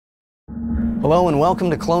Hello and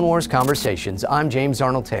welcome to Clone Wars Conversations. I'm James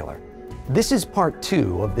Arnold Taylor. This is part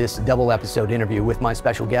 2 of this double episode interview with my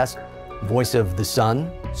special guest, voice of the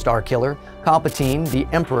Sun, Star Killer, Palpatine, the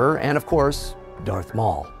Emperor, and of course, Darth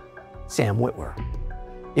Maul, Sam Witwer.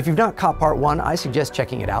 If you've not caught part 1, I suggest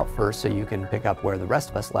checking it out first so you can pick up where the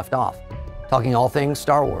rest of us left off, talking all things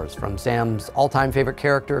Star Wars, from Sam's all-time favorite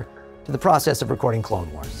character to the process of recording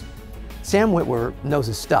Clone Wars. Sam Witwer knows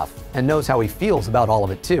his stuff and knows how he feels about all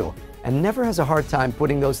of it too, and never has a hard time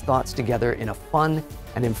putting those thoughts together in a fun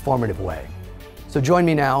and informative way. So join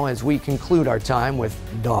me now as we conclude our time with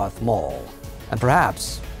Darth Maul, and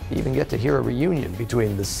perhaps even get to hear a reunion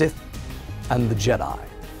between the Sith and the Jedi.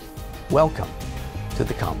 Welcome to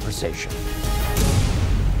the conversation.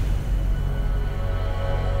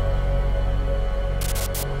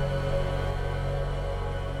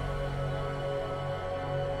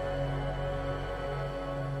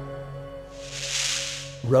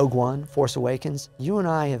 Rogue One, Force Awakens, you and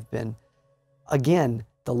I have been, again,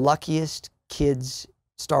 the luckiest kids,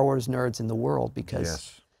 Star Wars nerds in the world,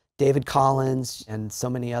 because David Collins and so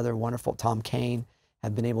many other wonderful, Tom Kane,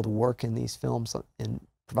 have been able to work in these films in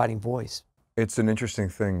providing voice. It's an interesting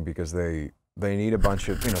thing because they need a bunch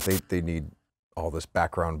of, they need all this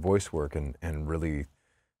background voice work, and really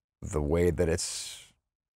the way that it's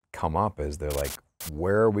come up is they're like,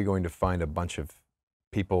 where are we going to find a bunch of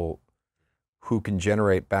people who can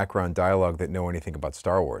generate background dialogue that know anything about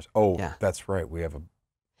Star Wars? Oh, yeah. That's right. We have a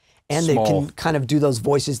and small, they can kind of do those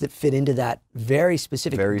voices that fit into that very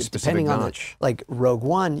specific depending on notch. Like Rogue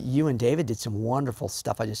One, you and David did some wonderful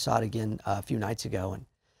stuff. I just saw it again a few nights ago, and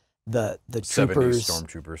the troopers,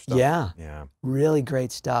 stormtrooper stuff. Yeah, really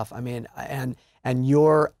great stuff. I mean, and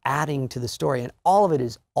you're adding to the story, and all of it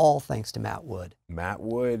is all thanks to Matt Wood. Matt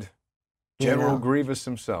Wood, General Grievous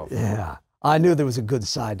himself. Yeah. I knew there was a good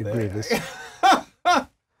side to Grievous.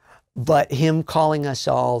 But him calling us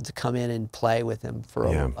all to come in and play with him for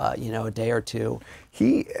a day or two.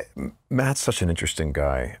 Matt's such an interesting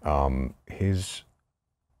guy. His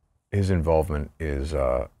involvement is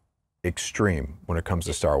extreme when it comes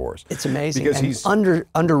to Star Wars. It's amazing because and he's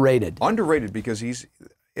underrated. Underrated because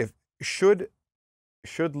should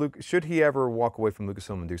he ever walk away from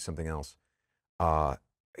Lucasfilm and do something else, a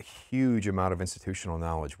huge amount of institutional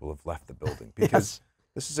knowledge will have left the building, because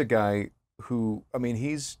this is a guy who, I mean,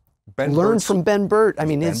 he's learned from Ben Burtt. I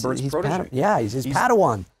mean, he's his protege. He's his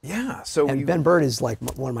Padawan. Yeah, so Ben Burtt is like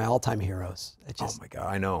one of my all-time heroes. Oh my God,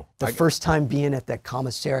 I know. The first time being at the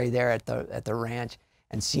commissary there at the ranch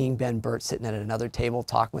and seeing Ben Burtt sitting at another table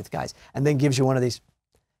talking with guys, and then gives you one of these,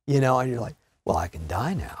 and you're like, well, I can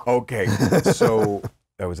die now. Okay, so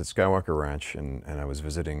I was at Skywalker Ranch, and I was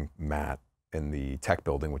visiting Matt in the tech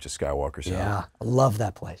building, which is Skywalker's Sound. Yeah, I love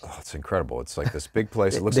that place. Oh, it's incredible. It's like this big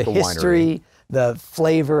place. It looks like a winery. The history, the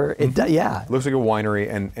flavor, it looks like a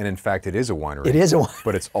winery, and in fact, it is a winery. It is a winery.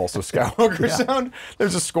 But it's also Skywalker Sound.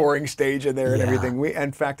 There's a scoring stage in there and everything.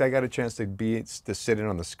 In fact, I got a chance to sit in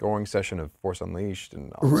on the scoring session of Force Unleashed.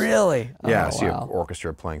 And really? Yeah, see an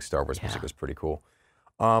orchestra playing Star Wars music was pretty cool.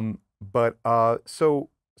 So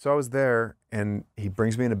I was there, and he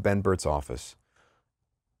brings me into Ben Burtt's office.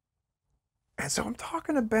 And so I'm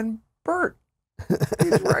talking to Ben Burtt.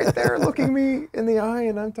 He's right there looking me in the eye,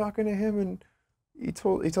 and I'm talking to him, and he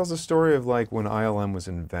tells a story of like when ILM was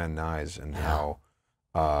in Van Nuys, and how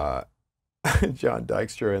John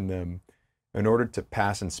Dykstra and them, in order to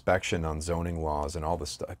pass inspection on zoning laws and all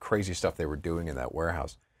the crazy stuff they were doing in that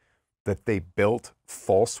warehouse, that they built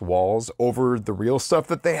false walls over the real stuff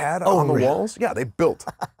that they had on the walls. Yeah, they built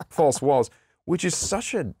false walls, which is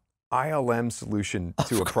such an ILM solution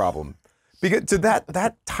to a problem. Because to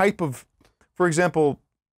that type of, for example,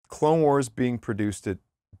 Clone Wars being produced at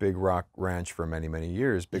Big Rock Ranch for many, many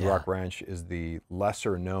years. Big Rock Ranch is the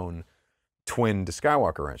lesser known twin to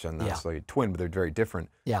Skywalker Ranch. And not necessarily twin, but they're very different.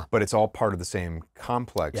 Yeah. But it's all part of the same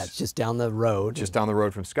complex. Yeah, it's just down the road. Just down the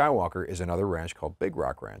road from Skywalker is another ranch called Big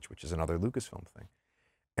Rock Ranch, which is another Lucasfilm thing.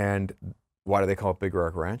 And why do they call it Big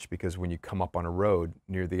Rock Ranch? Because when you come up on a road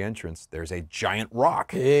near the entrance, there's a giant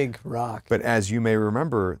rock. Big rock. But as you may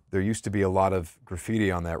remember, there used to be a lot of graffiti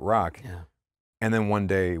on that rock. Yeah. And then one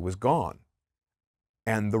day it was gone.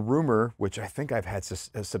 And the rumor, which I think I've had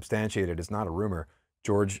substantiated, is not a rumor.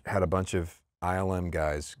 George had a bunch of ILM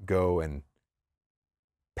guys go and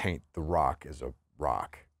paint the rock as a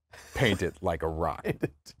rock. Paint it like a rock.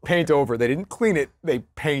 Paint over. They didn't clean it. They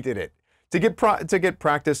painted it. To get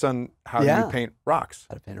practice on how you paint rocks.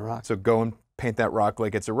 How to paint a rock. So go and paint that rock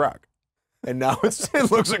like it's a rock. And now it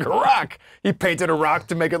looks like a rock. He painted a rock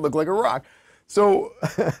to make it look like a rock. So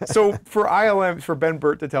for ILM, for Ben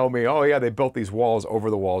Burtt to tell me, oh yeah, they built these walls over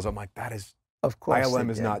the walls, I'm like, that is Of course ILM they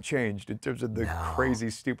has did. not changed in terms of the No. crazy,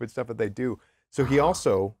 stupid stuff that they do. So he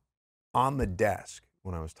also, on the desk,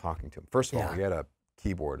 when I was talking to him, first of all, Yeah. he had a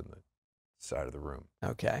keyboard in the side of the room.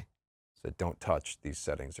 Okay. Said, don't touch, these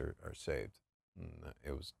settings are saved. And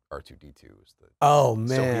it was R2-D2 was the. Oh, man.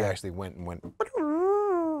 So he actually went,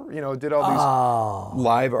 did all these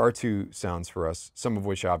live R2 sounds for us, some of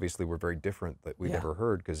which obviously were very different that we'd never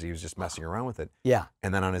heard because he was just messing around with it. Yeah.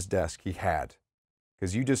 And then on his desk, he had,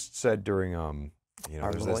 because you just said during, Our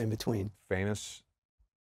there's little this in between. famous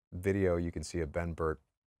video you can see of Ben Burt.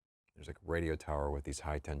 There's like a radio tower with these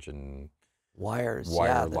high tension Wire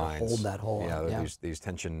lines. hold that hole. Yeah, these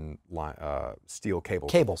tension steel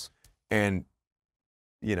cables. Cables. And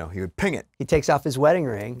he would ping it. He takes off his wedding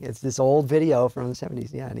ring. It's this old video from the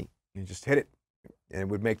 70s. Yeah, and he just hit it, and it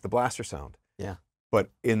would make the blaster sound. Yeah. But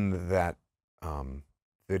in that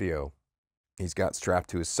video, he's got strapped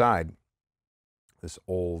to his side this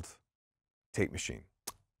old tape machine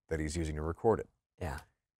that he's using to record it. Yeah.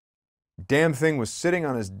 Damn thing was sitting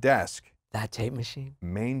on his desk. That tape machine?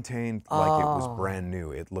 Maintained like it was brand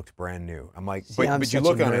new. It looked brand new. I'm like, See, I'm but such you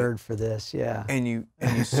look a on nerd it, for this, yeah. and you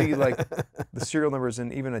see like the serial numbers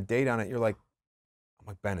and even a date on it. You're like, I'm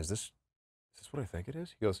like, Ben, is this what I think it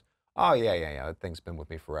is? He goes, oh yeah. That thing's been with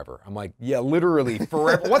me forever. I'm like, yeah, literally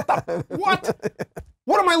forever. What the what?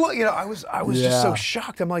 What am I looking? I was just so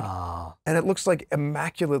shocked. I'm like, and it looks like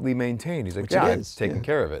immaculately maintained. He's like, Which yeah, it I've is, taken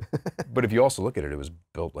care of it. But if you also look at it, it was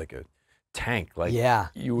built like a tank. Like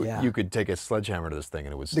you could take a sledgehammer to this thing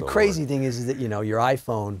and it would still The crazy work. thing is that your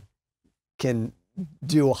iPhone can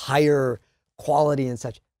do higher quality and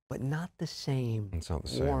such, but not the same It's not the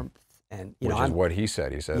same. warmth. And Which is what he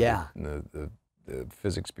said. He said Yeah. the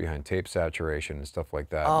physics behind tape saturation and stuff like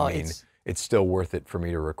that. Oh, I mean, it's still worth it for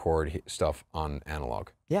me to record stuff on analog.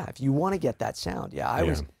 Yeah, if you want to get that sound. Yeah,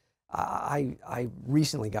 I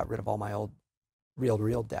recently got rid of all my old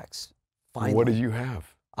reel-to-reel decks. Finally. What did you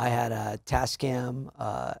have? I had a Tascam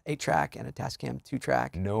 8-track and a Tascam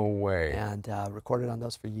 2-track. No way. And recorded on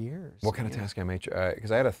those for years. What kind of Tascam?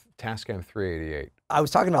 Because I had a Tascam 388. I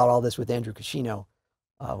was talking about all this with Andrew Cascino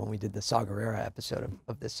when we did the Saw Gerrera episode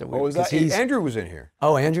of this. So Was that? Andrew was in here.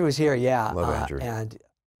 Oh, Andrew was here, yeah. Love Andrew. And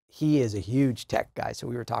he is a huge tech guy, so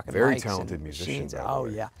we were talking Very mics talented and musician, machines. by the Oh,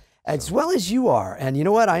 way. yeah. As well as you are. And you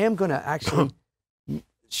know what? I am going to actually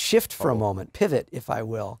shift for a moment, pivot, if I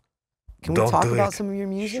will. Can we talk about some of your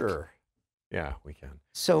music? Sure. Yeah, we can.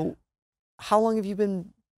 So how long have you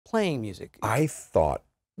been playing music? I thought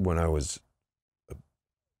when I was a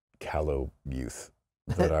callow youth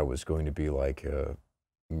that I was going to be like a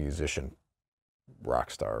musician,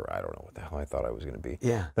 rock star. I don't know what the hell I thought I was going to be.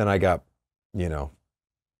 Yeah. Then I got,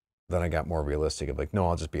 more realistic of like, no,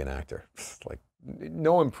 I'll just be an actor. Like,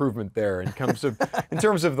 no improvement there in terms of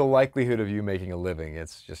the likelihood of you making a living.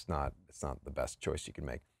 It's not the best choice you can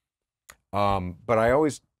make. But I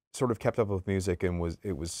always sort of kept up with music and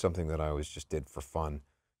it was something that I always just did for fun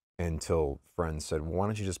until friends said, well, why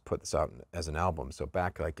don't you just put this out as an album? So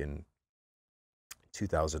back like in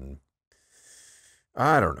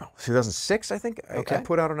 2006, I think, Okay. I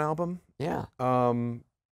put out an album. Yeah.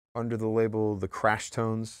 Under the label The Crash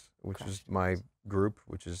Tones, which was my group,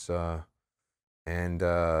 which is,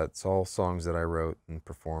 it's all songs that I wrote and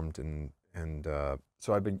performed, and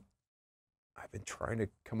so I've been trying to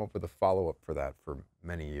come up with a follow-up for that for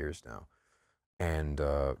many years now, and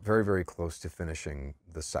very, very close to finishing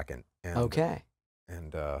the second. And, Okay.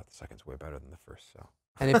 And the second's way better than the first. So.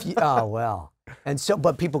 And if you, oh well, and so,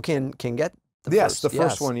 but people can get the Yes, first. the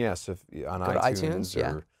first one, yes, if on Go to iTunes,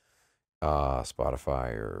 iTunes, or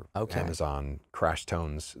Spotify or Amazon. Crash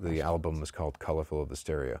Tones. The album is called Colorful of the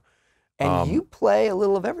Stereo. And you play a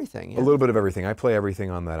little of everything. Yeah? A little bit of everything. I play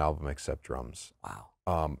everything on that album except drums.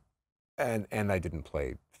 Wow. And I didn't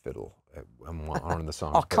play fiddle on one of the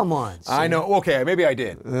songs. Oh, come on. I know. Okay, maybe I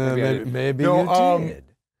did. Maybe no, you did.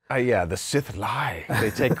 Yeah, the Sith lie.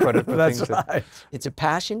 They take credit for That's things. Right. It's a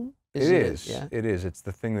passion. It is. Yeah. It is. It's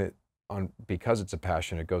the thing that, because it's a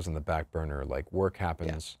passion, it goes in the back burner. Like work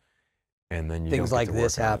happens, and then you things don't like get to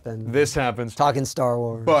this work on it. happen. This happens. Talking Star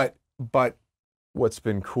Wars. But what's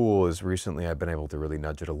been cool is recently I've been able to really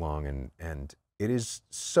nudge it along, and it is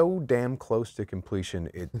so damn close to completion.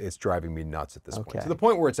 It's driving me nuts at this point, to the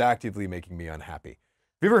point where it's actively making me unhappy.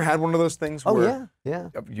 Have you ever had one of those things where? Yeah.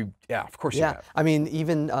 Of course you have. I mean,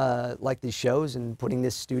 even like these shows and putting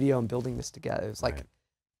this studio and building this together, it's like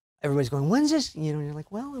everybody's going, when's this? And you're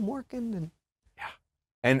like, well, I'm working. And yeah.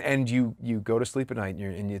 And you go to sleep at night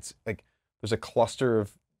and it's like there's a cluster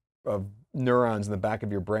of of neurons in the back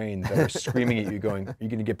of your brain that are screaming at you going, are you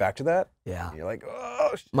going to get back to that? Yeah. And you're like,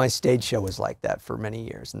 oh, shit. My stage show was like that for many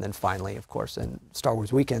years. And then finally, of course, and Star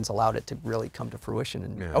Wars Weekends allowed it to really come to fruition.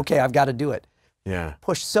 And okay, I've got to do it. Yeah.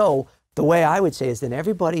 Push. So the way I would say is then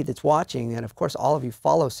everybody that's watching, and of course, all of you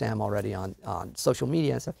follow Sam already on social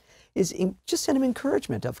media and stuff, is just send him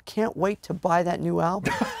encouragement of can't wait to buy that new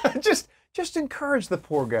album. Just encourage the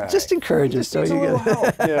poor guy. Just encourage him. So you get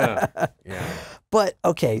help. Yeah. Yeah. But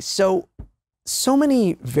okay, so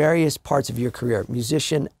many various parts of your career,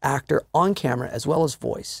 musician, actor, on camera, as well as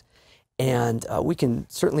voice. And we can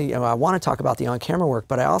certainly, I want to talk about the on-camera work,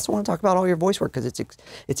 but I also want to talk about all your voice work because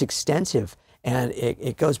it's extensive. And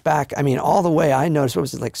it goes back, I mean, all the way, I noticed, what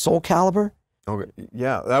was it, like Soul Calibur? Okay.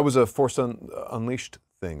 Yeah, that was a Force Unleashed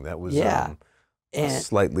thing. That was a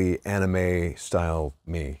slightly anime style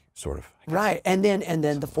me, sort of. Right, and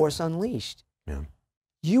then the Force Unleashed. Yeah.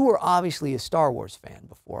 You were obviously a Star Wars fan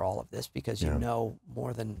before all of this because you know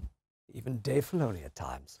more than even Dave Filoni at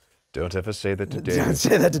times. Don't ever say that to Dave. Don't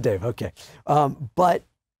say that to Dave, okay. But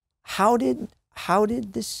how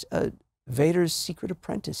did this Vader's Secret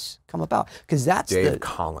Apprentice come about? Because that's Dave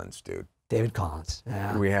Collins, dude. David Collins,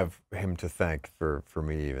 yeah. We have him to thank for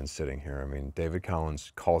me even sitting here. I mean, David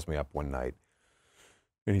Collins calls me up one night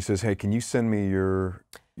and he says, hey, can you send me your...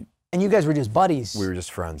 And you guys were just buddies? We were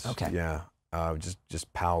just friends. Okay. Yeah.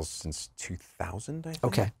 Just pals since 2000, I think.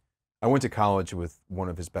 Okay. I went to college with one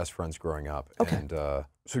of his best friends growing up. Okay. And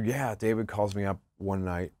so yeah, David calls me up one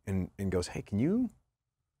night and goes, hey, can you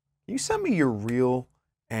send me your reel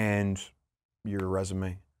and your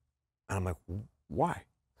resume? And I'm like, why?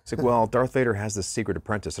 He's like, well, Darth Vader has this secret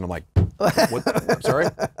apprentice. And I'm like, what? I'm sorry?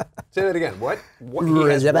 Say that again. What? He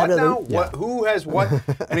has what now? Yeah. What? Who has what?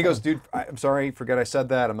 And he goes, dude, I'm sorry, forget I said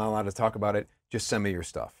that. I'm not allowed to talk about it. Just send me your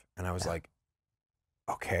stuff. And I was like,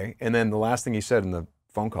 okay. And then the last thing he said in the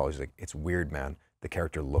phone call, he's like, it's weird, man. The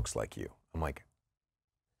character looks like you. I'm like,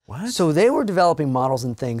 what? So they were developing models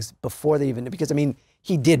and things before they even, because I mean,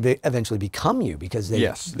 he did eventually become you because they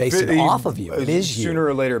based it off of you. It is you. Sooner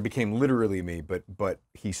or later, it became literally me, but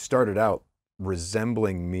he started out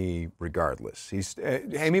resembling me regardless. He's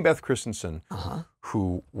Amy Beth Christensen,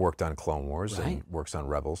 who worked on Clone Wars and works on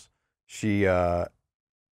Rebels. She, you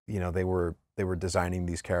know, they were designing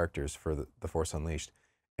these characters for the Force Unleashed,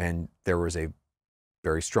 and there was a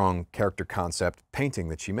very strong character concept painting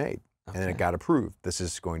that she made, and then it got approved. This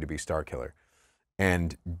is going to be Starkiller,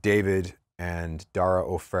 and David and Dara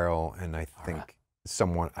O'Farrell, and I think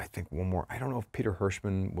one more. I don't know if Peter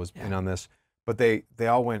Hirschman was in on this, but they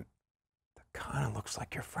all went, that kind of looks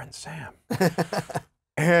like your friend Sam.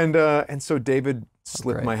 And so David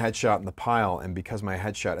slipped my headshot in the pile, and because my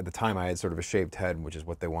headshot at the time I had sort of a shaved head, which is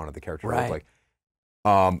what they wanted the character to look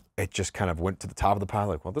like. It just kind of went to the top of the pile,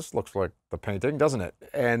 like, well, this looks like the painting, doesn't it?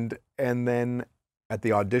 And then at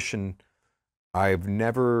the audition, I've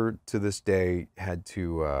never to this day had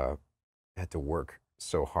to work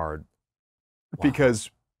so hard because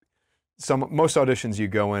most auditions you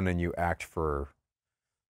go in and you act for,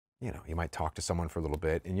 you know, you might talk to someone for a little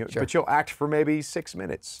bit, and but you'll act for maybe 6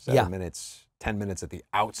 minutes, 7 minutes, 10 minutes at the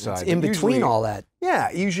outside. It's in between all that.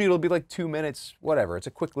 Yeah, usually it'll be like 2 minutes, whatever. It's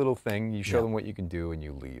a quick little thing. You show them what you can do and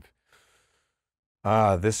you leave.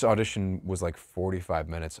 This audition was like 45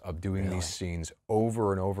 minutes of doing these scenes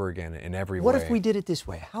over and over again in every way. What if we did it this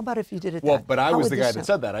way? How about if you did it but I was the guy that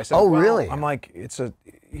said that. I said, oh, really? I'm like,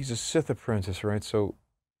 he's a Sith apprentice, right? So,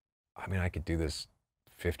 I mean, I could do this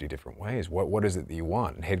 50 different ways. What is it that you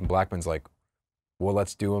want? And Hayden Blackman's like, well,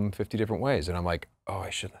 let's do them 50 different ways. And I'm like, oh,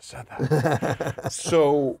 I shouldn't have said that.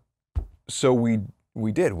 so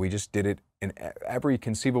we did. We just did it in every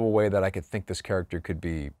conceivable way that I could think this character could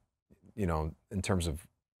be, you know, in terms of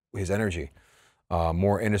his energy.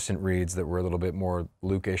 More innocent reads that were a little bit more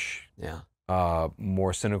Luke-ish. Yeah.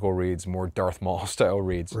 More cynical reads, more Darth Maul style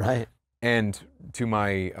reads. Right. And to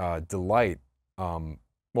my delight,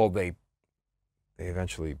 well, they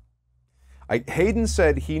eventually, Hayden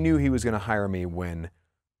said he knew he was going to hire me when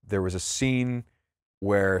there was a scene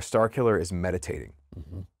where Starkiller is meditating.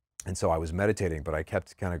 And so I was meditating, but I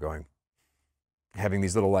kept kind of going, having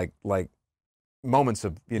these little like moments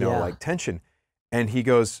of, you know, like tension. And he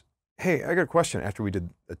goes, hey, I got a question after we did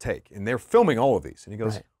a take. And they're filming all of these. And he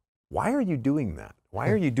goes, why are you doing that? Why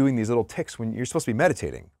are you doing these little ticks when you're supposed to be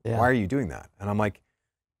meditating? Why are you doing that? And I'm like,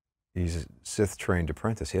 he's a Sith trained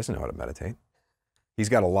apprentice. He doesn't know how to meditate. He's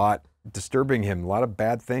got a lot disturbing him, a lot of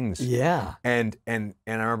bad things. Yeah. And I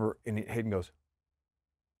remember, and Hayden goes,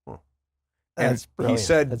 oh. And he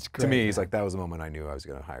said to me, he's like, that was the moment I knew I was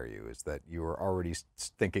going to hire you, is that you were already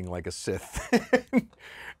thinking like a Sith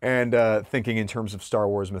and thinking in terms of Star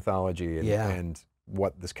Wars mythology and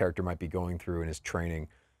what this character might be going through in his training,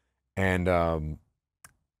 and then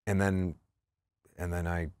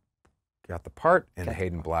I got the part, and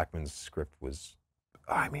Hayden Blackman's script was,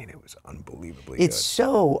 I mean, it was unbelievably good. It's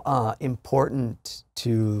so important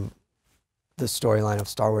to the storyline of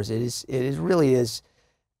Star Wars. It really is.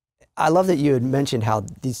 I love that you had mentioned how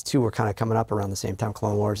these two were kind of coming up around the same time,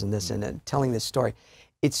 Clone Wars and this, and telling this story.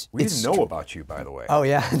 We didn't know about you, by the way. Oh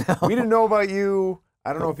yeah, no. We didn't know about you.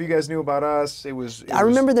 I don't know if you guys knew about us. I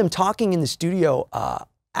remember them talking in the studio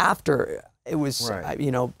after it was, Right.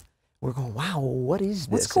 you know, we're going, wow, what is this?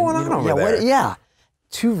 What's going on over yeah, there? Yeah,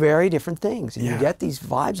 two very different things, and Yeah. you get these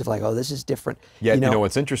vibes of like, oh, this is different. Yeah, you know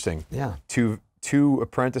what's interesting? Yeah. Two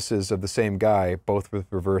apprentices of the same guy, both with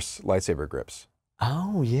reverse lightsaber grips.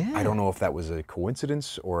 Oh yeah. I don't know if that was a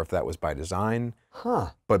coincidence or if that was by design. Huh.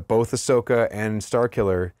 But both Ahsoka and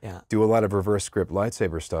Starkiller Yeah. do a lot of reverse grip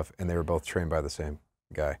lightsaber stuff, and they were both trained by the same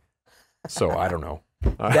guy. So I don't know.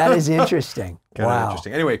 That is interesting. Kind wow. of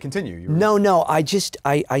interesting. Anyway, continue. You were- No, I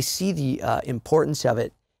see the importance of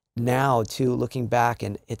it now too, looking back,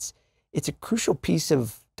 and it's a crucial piece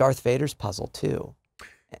of Darth Vader's puzzle too.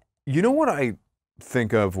 You know what I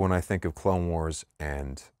think of when I think of Clone Wars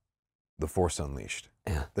and The Force Unleashed?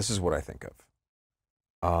 Yeah. This is what I think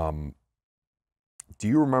of. Do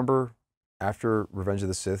you remember after Revenge of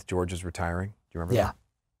the Sith, George is retiring? Do you remember Yeah. that?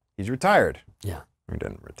 He's retired. Yeah. He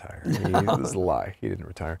didn't retire. This is a lie. He didn't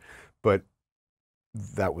retire. But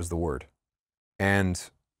that was the word. And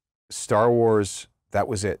Star Wars, that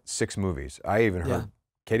was it. 6 movies. I even heard Yeah.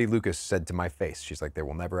 Katie Lucas said to my face, she's like, there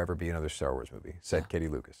will never ever be another Star Wars movie, said Yeah. Katie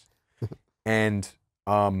Lucas. And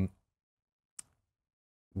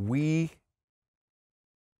we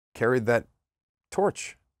carried that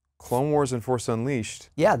torch. Clone Wars and Force Unleashed.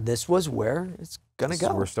 Yeah, this was where it's gonna This go.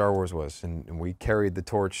 is where Star Wars was. And we carried the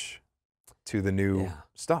torch to the new Yeah.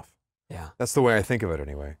 stuff. Yeah. That's the way I think of it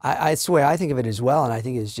anyway. It's the way I think of it as well, and I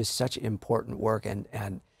think it's just such important work,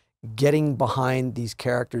 and getting behind these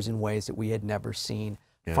characters in ways that we had never seen,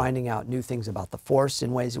 Yeah. finding out new things about the Force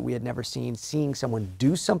in ways that we had never seen, seeing someone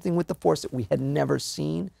do something with the Force that we had never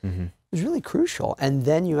seen was really crucial. And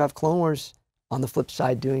then you have Clone Wars on the flip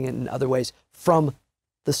side doing it in other ways from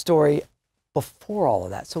the story before all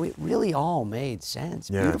of that. So it really all made sense,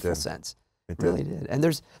 Yeah, it beautiful did. sense. It It really did. And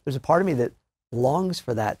there's a part of me that longs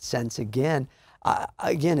for that sense again.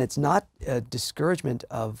 Again, it's not a discouragement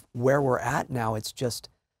of where we're at now. It's just,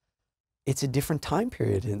 it's a different time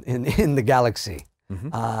period in the galaxy.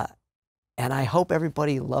 And I hope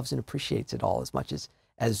everybody loves and appreciates it all as much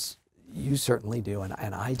as you certainly do, and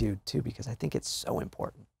I do too, because I think it's so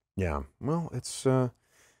important. Yeah. Well, it's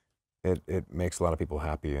it makes a lot of people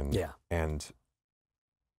happy, and Yeah. and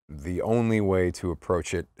the only way to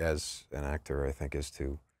approach it as an actor, I think, is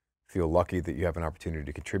to feel lucky that you have an opportunity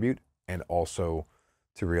to contribute, and also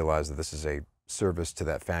to realize that this is a service to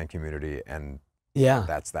that fan community, and Yeah.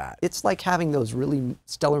 that's that. It's like having those really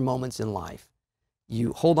stellar moments in life.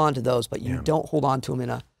 You hold on to those, but you Yeah. don't hold on to them in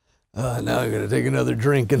a, now I'm going to take another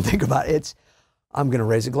drink and think about it. I'm going to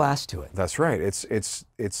raise a glass to it. That's right. It's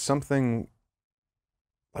something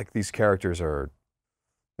like these characters are.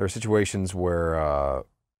 There are situations where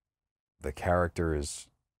the character is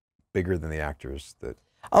bigger than the actors. That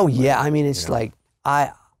Oh yeah, I mean, it's you know.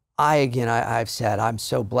 like, I've said, I'm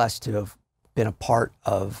so blessed to have been a part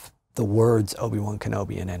of the words Obi-Wan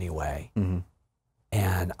Kenobi in any way.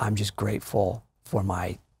 And I'm just grateful for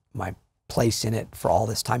my place in it for all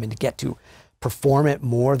this time, and to get to perform it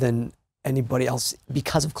more than anybody else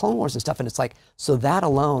because of Clone Wars and stuff. And it's like, so that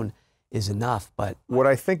alone is enough. But what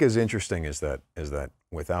I think is interesting is that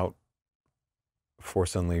without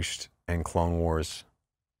Force Unleashed and Clone Wars,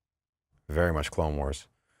 very much Clone Wars,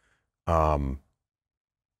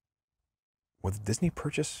 would the Disney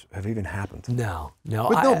purchase have even happened? no,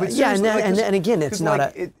 But yeah, seriously, and again, it's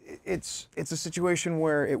not it's a situation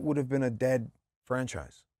where it would have been a dead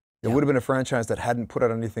franchise. It Yeah. would have been a franchise that hadn't put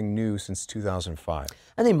out anything new since 2005.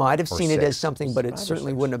 and they might have or seen it as 6. something, but it 5 or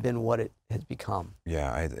certainly 6. wouldn't have been what it has become.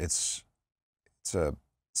 Yeah, it's a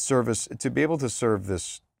service to be able to serve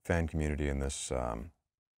this fan community and this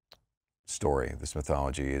story, this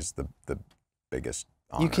mythology is the biggest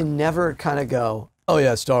honor. You can never kind of go, oh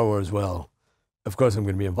yeah, Star Wars, well, of course I'm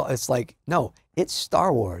going to be involved. It's like, no, it's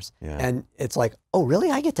Star Wars. Yeah. And it's like, oh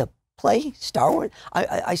really, I get to play Star Wars?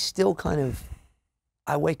 I still kind of,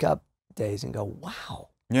 I wake up days and go, wow,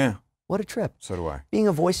 Yeah, what a trip. so do I. Being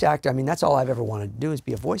a voice actor, I mean, that's all I've ever wanted to do is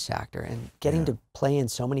be a voice actor, and getting Yeah. to play in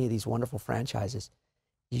so many of these wonderful franchises,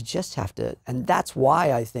 you just have to, and that's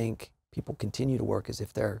why I think people continue to work as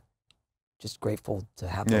if they're just grateful to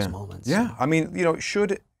have those moments. Yeah, I mean, you know,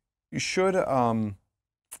 should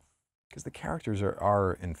because the characters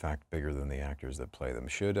are in fact bigger than the actors that play them.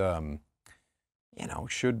 Should you know,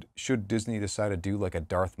 should Disney decide to do like a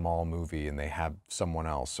Darth Maul movie and they have someone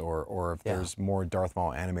else, or if there's more Darth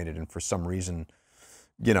Maul animated and for some reason,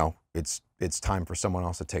 you know, it's time for someone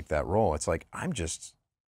else to take that role. It's like, I'm just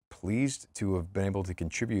pleased to have been able to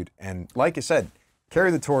contribute and, like you said,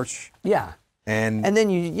 carry the torch. Yeah. And then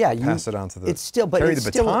you pass it on to the. It's still, but carry it's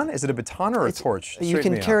the still, baton. Is it a baton or a torch? You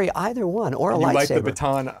can carry either one or a lightsaber. You light the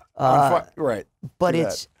baton on right. But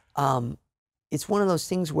it's one of those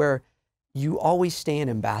things where you always stay an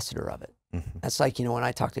ambassador of it. Mm-hmm. That's like, you know, when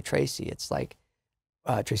I talk to Tracy, it's like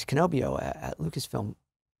Tracy Canobio at Lucasfilm.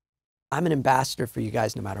 I'm an ambassador for you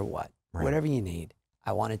guys no matter what. Right. Whatever you need,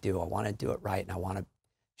 I want to do. I want to do it right, and I want to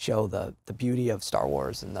show the beauty of Star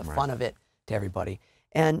Wars and the fun of it to everybody.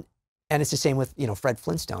 And it's the same with, you know, Fred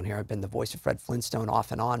Flintstone here. I've been the voice of Fred Flintstone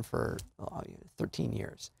off and on for 13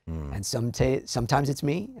 years. And sometimes it's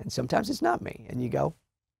me, and sometimes it's not me. And you go,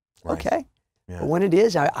 okay. Yeah. But when it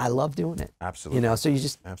is, I love doing it. Absolutely. You know, so you're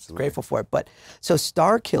just grateful for it. But so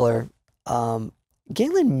Star Killer,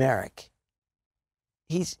 Galen Merrick,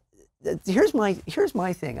 here's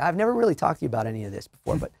my thing. I've never really talked to you about any of this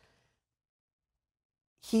before, but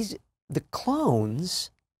the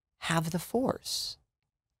clones have the Force.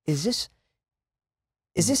 Is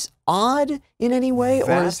this odd in any way,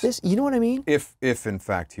 or is this, you know what I mean? If in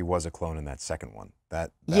fact he was a clone in that second one,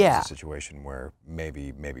 that was a situation where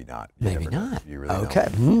maybe not. Maybe not. You really okay.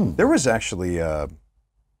 Know. There was actually, I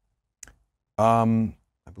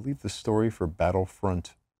believe the story for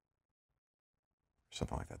Battlefront,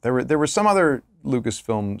 something like that. There was some other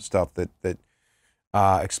Lucasfilm stuff that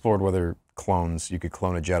explored whether you could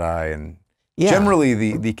clone a Jedi, and generally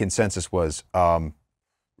the consensus was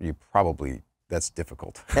that's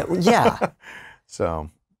difficult. Yeah. So.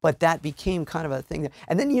 But that became kind of a thing.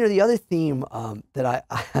 And then, you know, the other theme that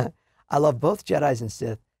I love, both Jedis and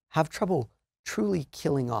Sith have trouble truly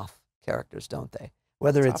killing off characters, don't they?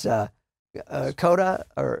 Whether it's Coda,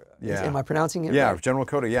 or am I pronouncing it right? General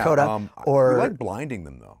Coda, Coda, or... We like blinding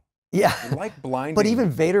them, though. Yeah. We like blinding But even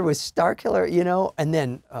Vader was Star Killer, you know? And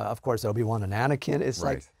then, of course, Obi-Wan and Anakin, it's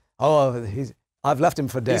like, oh, I've left him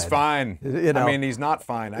for dead. He's fine. You know? I mean, he's not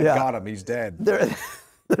fine. I got him. He's dead.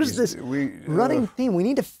 There's this running theme. We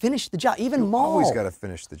need to finish the job. Even Maul. Always got to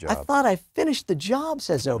finish the job. I thought I finished the job,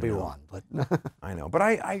 says Obi-Wan. But I know. But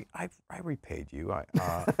I repaid you.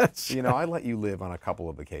 You know, I let you live on a couple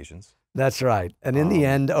of occasions. That's right. And in the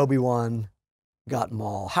end, Obi-Wan got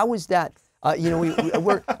Maul. How was that? You know,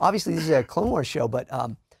 we're obviously this is a Clone Wars show, but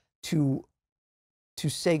to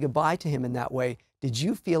say goodbye to him in that way, did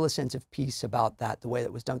you feel a sense of peace about that, the way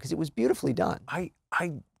that was done? Because it was beautifully done. I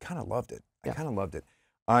kind of loved it. I kind of loved it.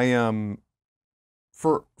 I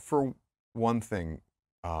for one thing,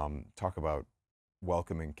 talk about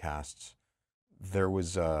welcoming casts. There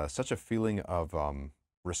was such a feeling of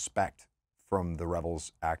respect from the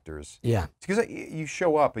Rebels actors. Yeah. Because you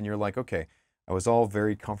show up and you're like, okay, I was all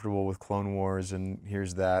very comfortable with Clone Wars, and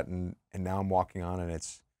here's that, and now I'm walking on, and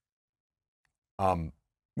it's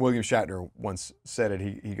William Shatner once said it.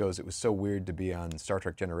 He goes, it was so weird to be on Star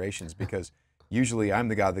Trek Generations, because usually I'm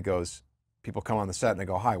the guy that goes, people come on the set and they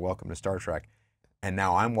go, hi, welcome to Star Trek. And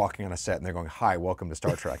now I'm walking on a set and they're going, hi, welcome to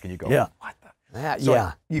Star Trek. And you go, what the?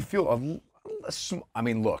 So you feel, I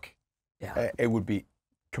mean, look, it would be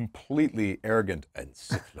completely arrogant and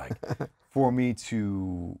Sith-like for me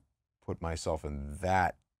to put myself in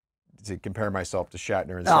that, to compare myself to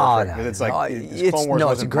Shatner and Star Trek. It's like, Clone Wars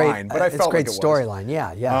wasn't mine, but I felt like it was. It's a great storyline,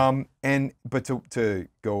 yeah. But to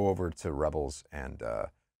go over to Rebels, and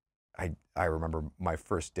I remember my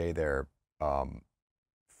first day there,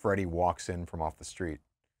 Freddie walks in from off the street,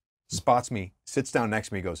 spots me, sits down next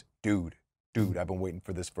to me, goes, dude, I've been waiting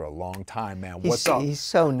for this for a long time, man. What's up? He's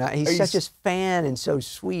so nice. He's such a fan and so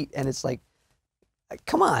sweet, and it's like,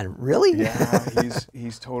 come on, really? Yeah,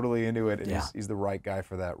 he's totally into it, and he's the right guy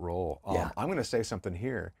for that role. I'm going to say something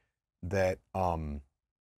here that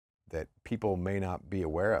that people may not be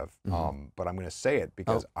aware of, but I'm going to say it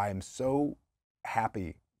because I am so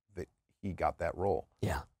happy that he got that role.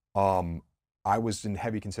 Yeah. I was in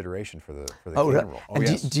heavy consideration for the Kanan role. Oh,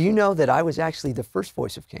 yes. Do you know that I was actually the first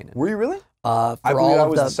voice of Kanan? Were you really? I believe I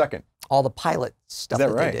was the second. All the pilot stuff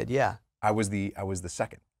that they did, yeah. I was the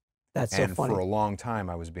second. That's so funny. And for a long time,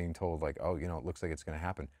 I was being told, like, oh, you know, it looks like it's going to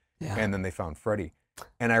happen. Yeah. And then they found Freddie.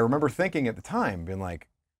 And I remember thinking at the time, being like,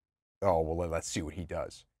 oh, well, let's see what he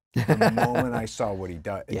does. The moment I saw what he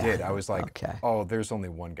did, I was like, oh, there's only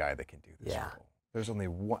one guy that can do this role. There's only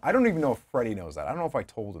one. I don't even know if Freddie knows that. I don't know if I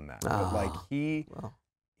told him that. But like he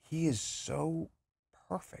is so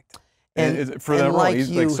perfect. for that role, like he's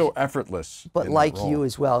you, like so effortless. But in like that role. you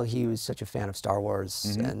as well, he was such a fan of Star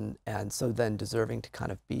Wars, Mm-hmm. and so then deserving to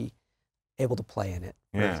kind of be able to play in it.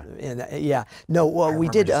 Yeah. And yeah. No, well, we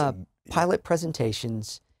remember did just pilot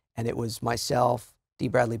presentations, and it was myself, D.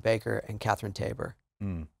 Bradley Baker, and Catherine Tabor.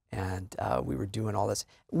 Mm. And we were doing all this.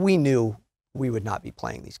 We knew we would not be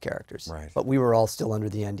playing these characters, Right. but we were all still under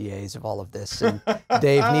the NDAs of all of this. And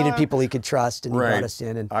Dave needed people he could trust, and he brought us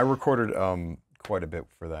in. And I recorded quite a bit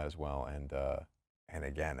for that as well. And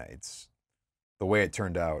again, it's the way it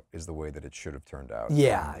turned out is the way that it should have turned out.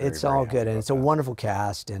 yeah, Very, it's very all happy good, and about it's a that. wonderful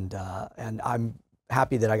cast, and I'm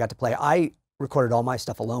happy that I got to play. I recorded all my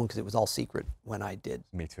stuff alone because it was all secret when I did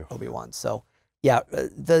Me too. Obi-Wan. So yeah,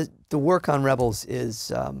 the work on Rebels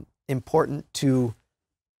is important to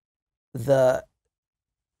the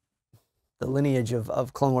lineage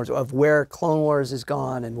of Clone Wars, of where Clone Wars is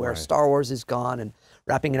gone and where Right. Star Wars is gone, and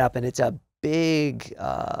wrapping it up. And it's a big,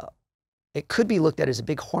 it could be looked at as a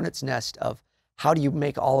big hornet's nest of how do you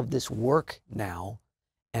make all of this work now?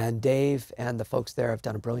 And Dave and the folks there have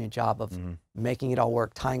done a brilliant job of making it all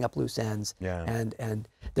work, tying up loose ends. Yeah. And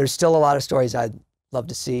there's still a lot of stories I'd love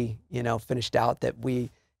to see, you know, finished out that we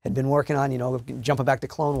had been working on, you know, jumping back to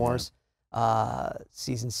Clone Wars,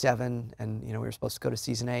 season 7, and, you know, we were supposed to go to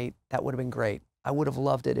season 8. That would have been great. I would have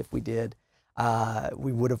loved it if we did.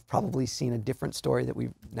 We would have probably seen a different story that we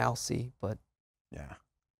now see, but Yeah.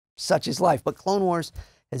 such is life. But Clone Wars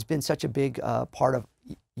has been such a big part of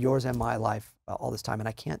yours and my life all this time, and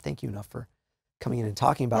I can't thank you enough for coming in and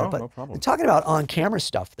talking about it. But no problem. talking about on-camera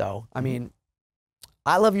stuff, though, I mean,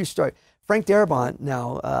 I love your story. Frank Darabont,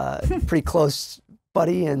 now pretty close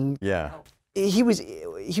buddy, and Yeah. he was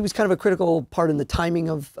kind of a critical part in the timing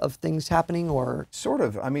of things happening, or Sort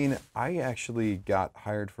of. I mean, I actually got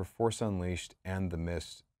hired for Force Unleashed and The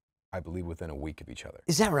Mist, I believe, within a week of each other.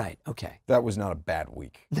 is that right? Okay, That was not a bad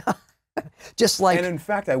week. just like And in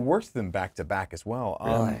fact, I worked them back to back as well.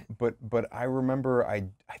 Really? But I remember I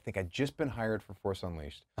think I'd just been hired for Force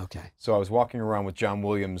Unleashed. okay, So I was walking around with John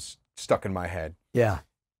Williams stuck in my head. yeah,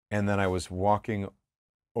 And then I was walking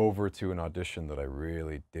over to an audition that I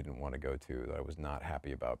really didn't want to go to, that I was not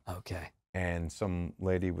happy about. okay. And some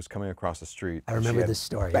lady was coming across the street. I and she remember had this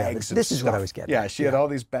story. Yeah, bags of this is what I stuff. was getting. Yeah, at. she had all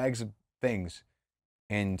these bags of things.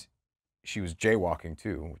 And she was jaywalking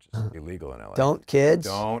too, which is illegal in LA. Don't kids.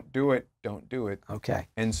 Don't do it. Don't do it. Okay.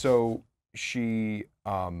 And so she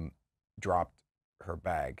dropped her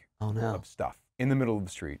bag Oh no. of stuff in the middle of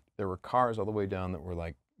the street. There were cars all the way down that were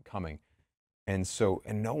like coming. And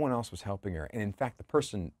no one else was helping her. And in fact,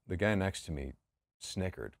 the guy next to me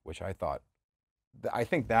snickered, which I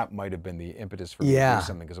think that might have been the impetus for me to do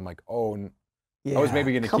something. Because I'm like, oh, Yeah. I was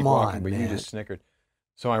maybe going to keep walking, on, but man. you just snickered.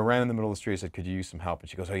 So I ran in the middle of the street. I said, could you use some help? And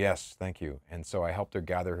she goes, oh, yes, thank you. And so I helped her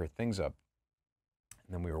gather her things up.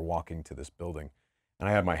 And then we were walking to this building. And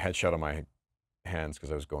I had my headshot on my hands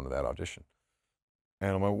because I was going to that audition.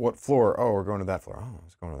 And I'm like, what floor? Oh, we're going to that floor. Oh, I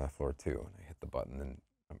was going to that floor too. And I hit the button and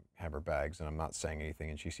I have her bags and I'm not saying anything.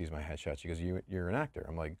 And she sees my headshot. She goes, you're an actor.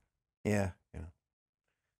 I'm like, yeah.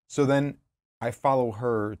 So then I follow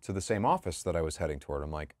her to the same office that I was heading toward.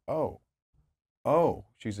 I'm like, oh,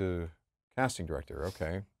 she's a casting director.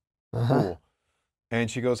 Okay, cool. And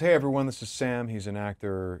she goes, hey, everyone, this is Sam. He's an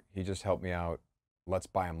actor. He just helped me out. Let's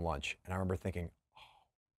buy him lunch. And I remember thinking, oh,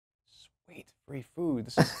 sweet, free food.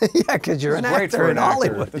 This is Yeah, because you're an great actor for in an actor.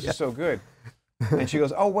 Hollywood. This is so good. And she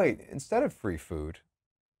goes, oh, wait, instead of free food.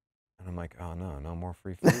 And I'm like, oh, no more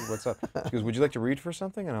free food. What's up? She goes, would you like to read for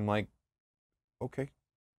something? And I'm like, okay,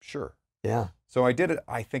 sure. Yeah. So I did,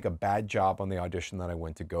 I think, a bad job on the audition that I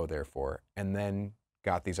went to go there for, and then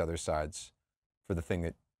got these other sides for the thing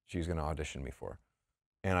that she was going to audition me for.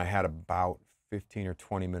 And I had about 15 or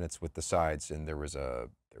 20 minutes with the sides, and there was a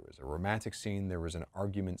romantic scene, there was an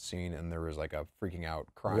argument scene, and there was like a freaking out,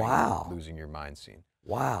 crying, Wow. losing your mind scene.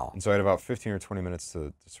 Wow. And so I had about 15 or 20 minutes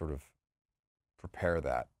to sort of prepare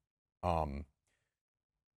that,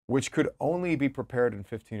 which could only be prepared in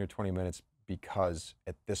 15 or 20 minutes because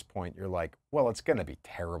at this point you're like, well, it's going to be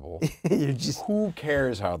terrible. You're just Who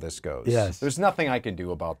cares how this goes? Yes. There's nothing I can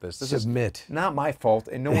do about this. This submit. is not my fault,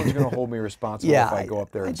 and no one's going to hold me responsible Yeah, if I go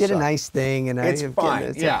up there I and did a suck. nice thing, and It's fine.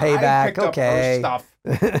 It's Yeah, a payback. I picked up her stuff.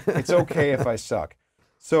 It's okay if I suck.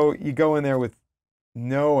 So you go in there with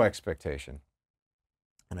no expectation,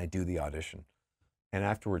 and I do the audition. And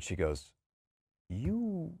afterwards she goes,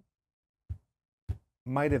 you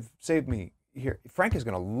might have saved me here. Frank is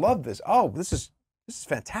going to love this. Oh, this is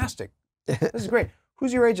fantastic. This is great.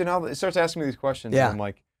 Who's your agent? It starts asking me these questions. Yeah. And I'm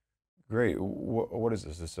like, great. What is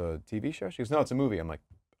this? Is this a TV show? She goes, no, it's a movie. I'm like,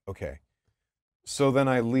 okay. So then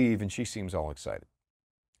I leave, and she seems all excited.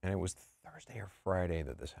 And it was Thursday or Friday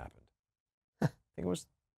that this happened. think it was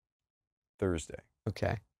Thursday.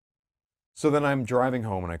 Okay. So then I'm driving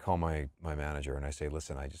home and I call my manager and I say,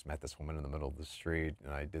 listen, I just met this woman in the middle of the street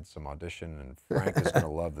and I did some audition and Frank is going to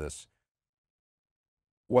love this.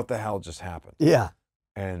 What the hell just happened? Yeah.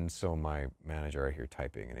 And so my manager, I hear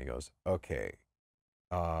typing and he goes, okay,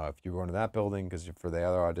 if you were going to that building, because for the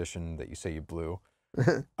other audition that you say you blew,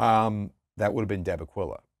 that would have been Deb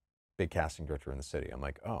Aquila, big casting director in the city. I'm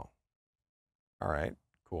like, oh, all right,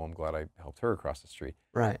 cool. I'm glad I helped her across the street.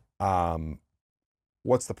 Right.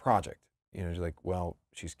 What's the project? You know, she's like, well,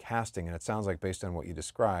 she's casting, and it sounds like based on what you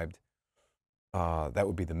described, that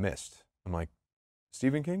would be The Mist. I'm like,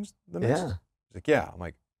 Stephen King's The Mist? Yeah. She's like, yeah. I'm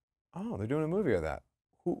like, oh, they're doing a movie of that.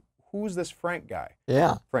 Who's this Frank guy?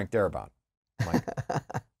 Yeah. Frank Darabont. I'm like,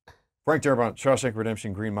 Frank Darabont, Shawshank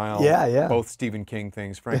Redemption, Green Mile. Yeah, yeah. Both Stephen King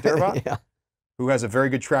things. Frank Darabont, yeah. who has a very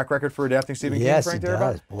good track record for adapting Stephen King. Yes, Frank he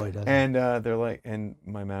Darabont. does. Boy, does. And they're like, and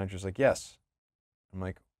my manager's like, yes. I'm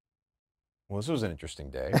like, well, this was an interesting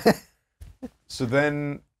day. So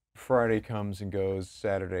then Friday comes and goes,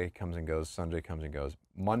 Saturday comes and goes, Sunday comes and goes.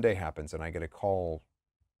 Monday happens, and I get a call,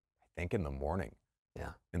 I think in the morning.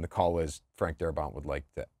 Yeah. And the call is Frank Darabont would like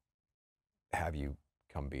to have you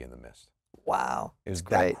come be in The Mist. Wow. It was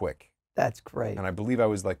great. that quick. That's great. And I believe I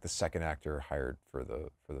was like the second actor hired for the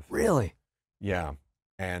film. Really? Yeah.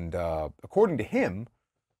 And according to him,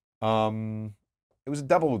 it was a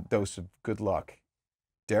double dose of good luck.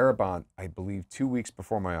 Darabont, I believe 2 weeks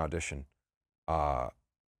before my audition,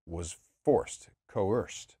 was coerced,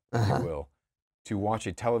 if you will, to watch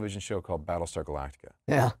a television show called Battlestar Galactica.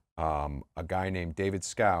 Yeah. A guy named David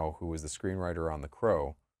Scow, who was the screenwriter on The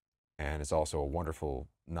Crow, and is also a wonderful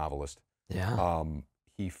novelist. Yeah.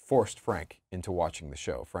 He forced Frank into watching the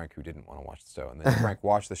show. Frank, who didn't want to watch the show, and then Frank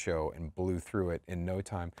watched the show and blew through it in no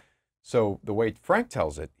time. So the way Frank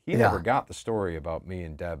tells it, he never got the story about me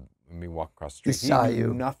and Deb. Me walking across the street. He knew saw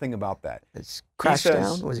you. Nothing about that. It's crashed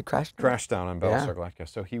down? Was it crashed down? Crashed down on Battlestar Galactica.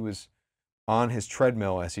 So he was on his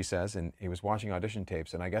treadmill, as he says, and he was watching audition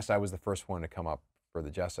tapes. And I guess I was the first one to come up for the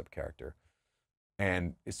Jessup character.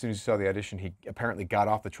 And as soon as he saw the audition, he apparently got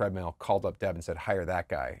off the treadmill, called up Deb and said, hire that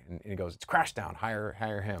guy. And he goes, it's crashed down,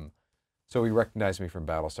 hire him. So he recognized me from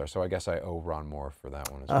Battlestar. So I guess I owe Ron Moore for that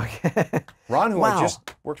one as well. Okay. Ron, who I just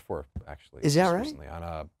worked for, actually. Is that right? Recently,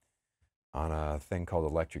 on a thing called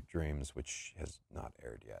Electric Dreams, which has not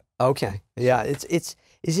aired yet. Okay. Yeah. Is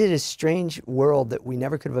it a strange world that we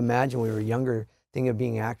never could have imagined when we were younger, thinking of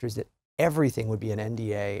being actors, that everything would be an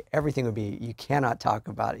NDA, everything would be, you cannot talk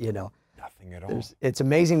about, you know. Nothing at all. It's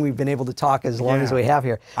amazing we've been able to talk as long as we have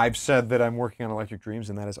here. I've said that I'm working on Electric Dreams,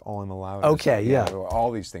 and that is all I'm allowed. Okay, yeah.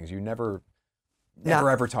 All these things. You never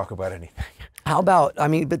ever talk about anything. How about, I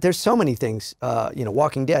mean, but there's so many things, you know,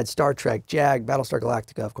 Walking Dead, Star Trek, Jag, Battlestar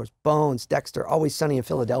Galactica, of course, Bones, Dexter, Always Sunny in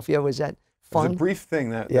Philadelphia. Was that fun? It was a brief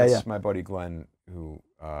thing. That's my buddy Glenn, who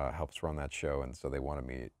helps run that show, and so they wanted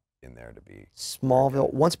me in there to be.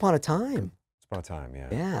 Smallville, Once Upon a Time. Once Upon a Time, yeah.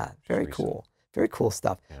 Yeah, very cool. Very cool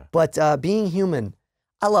stuff. Yeah. But Being Human,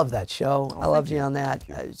 I love that show. I loved you on that.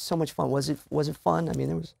 So much fun. Was it fun? I mean,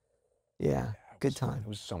 there was, good time. It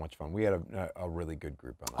was so much fun. We had a really good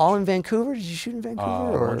group on that. All in Vancouver? Did you shoot in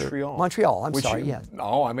Vancouver? Or Montreal. Montreal. I'm sorry. Yeah.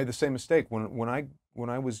 No, I made the same mistake when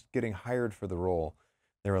I was getting hired for the role.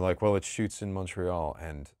 They were like, "Well, it shoots in Montreal,"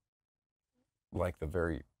 and like the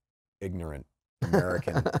very ignorant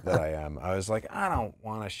American that I am, I was like, "I don't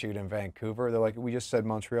want to shoot in Vancouver." They're like, "We just said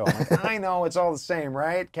Montreal." I'm like, "I know, it's all the same,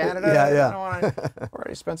 right? Canada." Yeah. I don't want to. I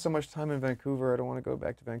already spent so much time in Vancouver. I don't want to go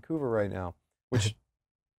back to Vancouver right now, which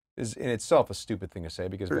is in itself a stupid thing to say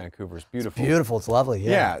because Vancouver is beautiful. It's beautiful. It's lovely.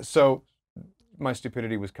 Yeah. So my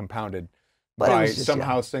stupidity was compounded by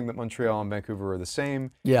somehow saying that Montreal and Vancouver are the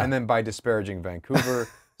same, and then by disparaging Vancouver.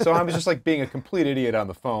 So I was just like being a complete idiot on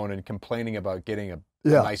the phone and complaining about getting a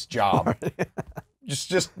nice job,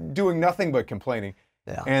 just doing nothing but complaining.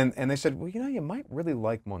 Yeah. And they said, well, you know, you might really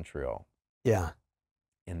like Montreal. Yeah.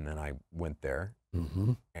 And then I went there,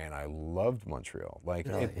 and I loved Montreal. Like,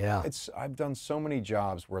 I've done so many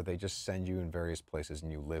jobs where they just send you in various places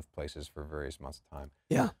and you live places for various months of time.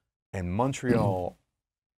 Yeah. And Montreal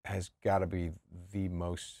has got to be the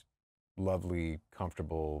most lovely,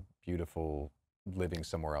 comfortable, beautiful living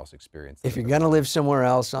somewhere else experience. If you're going to live somewhere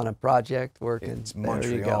else on a project, working, it's Montreal.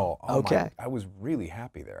 There you go. Oh, okay. I was really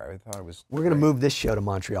happy there. I thought it was We're going to move this show to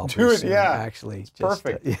Montreal. Dude, yeah. Actually. It's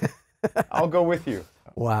perfect. I'll go with you.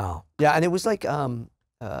 Wow. Yeah, and it was like,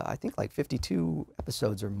 I think like 52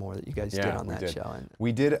 episodes or more that you guys did on that show. And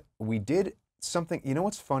we did something, you know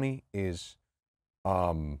what's funny is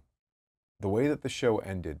the way that the show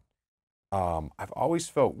ended, I've always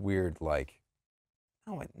felt weird, like,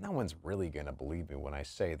 no one's really going to believe me when I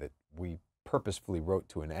say that we purposefully wrote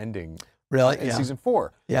to an ending Really? in season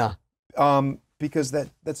 4. Yeah. Because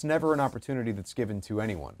that's never an opportunity that's given to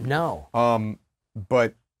anyone. No.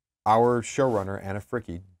 But our showrunner, Anna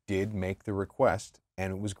Fricke, did make the request,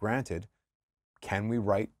 and it was granted. Can we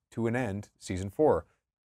write to an end season 4?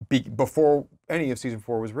 Before any of season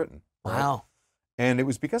 4 was written. Wow. Right? And it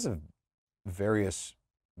was because of various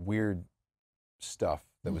weird stuff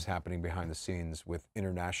that was happening behind the scenes with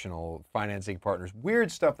international financing partners.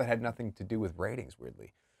 Weird stuff that had nothing to do with ratings,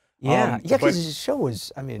 weirdly. Yeah, because the show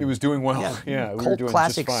was, I mean... It was doing well. Yeah, we were doing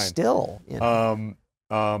classic just fine. still. You know?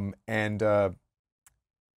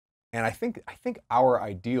 And I think our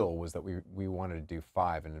ideal was that we wanted to do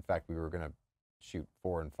 5, and in fact we were going to shoot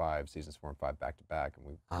 4 and 5, seasons 4 and 5 back to back, and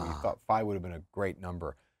we thought 5 would have been a great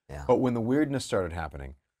number. Yeah. But when the weirdness started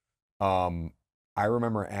happening, I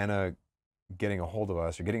remember Anna getting a hold of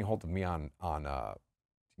us, or getting a hold of me on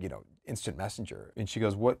instant messenger, and she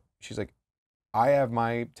goes, "What?" She's like, "I have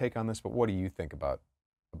my take on this, but what do you think about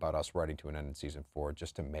us writing to an end in season 4,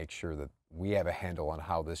 just to make sure that we have a handle on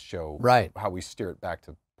how this show, right, how we steer it back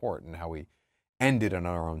to port, and how we end it on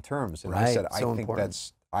our own terms." And right. I said, So I think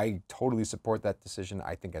important. I totally support that decision.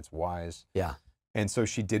 I think that's wise. Yeah. And so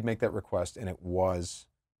she did make that request, and it was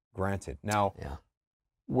granted. Now, yeah.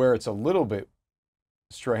 where it's a little bit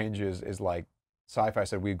strange is like Sci-Fi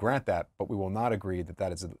said, we grant that, but we will not agree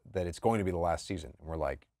that it's going to be the last season. And we're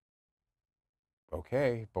like,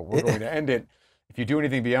 okay, but we're going to end it. If you do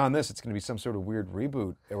anything beyond this, it's going to be some sort of weird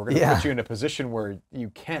reboot, and we're going to put you in a position where you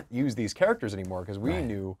can't use these characters anymore, because we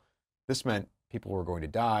knew this meant people were going to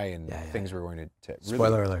die, and things were going to really...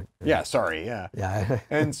 Spoiler alert. Yeah, sorry, yeah. Yeah.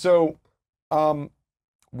 And so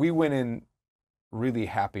we went in really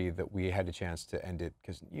happy that we had a chance to end it,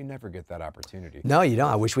 because you never get that opportunity. No, you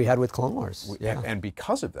don't. I wish we had with Clone Wars. And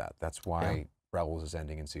because of that, that's why Rebels is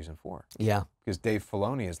ending in season 4. Yeah. Because Dave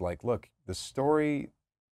Filoni is like, look, the story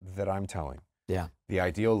that I'm telling, the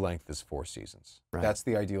ideal length is 4 seasons. Right. That's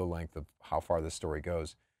the ideal length of how far the story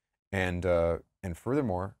goes. And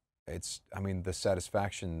furthermore, it's, I mean, the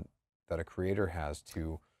satisfaction that a creator has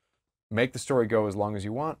to make the story go as long as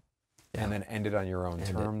you want, and then end it on your own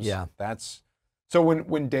terms. That's, so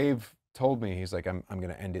when Dave told me, he's like, I'm going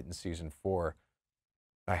to end it in season 4,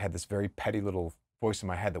 I had this very petty little voice in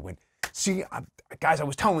my head that went, see, guys, I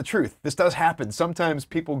was telling the truth. This does happen. Sometimes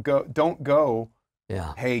people don't go,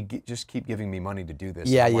 hey, just keep giving me money to do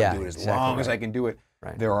this. I want to do it as long as I can do it.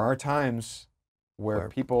 Right. There are times where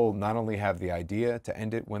people not only have the idea to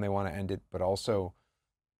end it when they want to end it, but also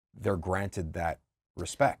they're granted that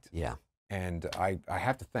respect. Yeah. And I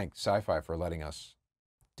have to thank Sci-Fi for letting us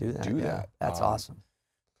do that. That's awesome.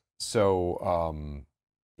 So,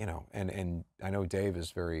 you know, and I know Dave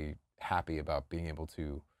is very happy about being able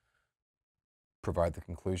to provide the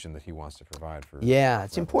conclusion that he wants to provide for. Yeah,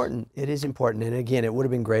 it's important. It is important. And again, it would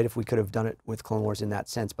have been great if we could have done it with Clone Wars in that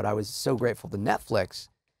sense, but I was so grateful to Netflix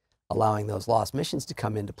allowing those lost missions to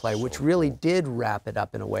come into play, which really did wrap it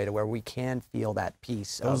up in a way to where we can feel that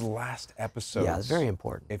piece. Those last episodes. Yeah, it's very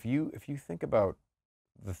important. If you think about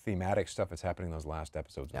the thematic stuff that's happening in those last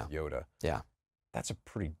episodes with Yoda, that's a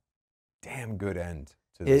pretty damn good end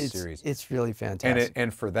to this series. It's really fantastic.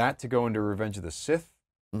 And for that to go into Revenge of the Sith,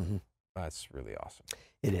 that's really awesome.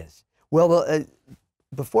 It is. Well,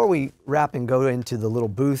 before we wrap and go into the little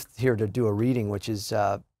booth here to do a reading, which is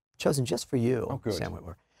chosen just for you, Sam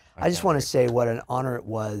Witwer, I just want to say what an honor it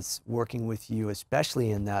was working with you,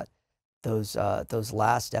 especially in those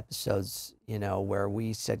last episodes, you know, where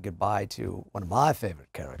we said goodbye to one of my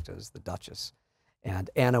favorite characters, the Duchess. And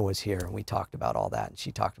Anna was here, and we talked about all that, and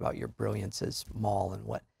she talked about your brilliance as Maul and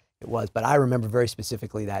what it was. But I remember very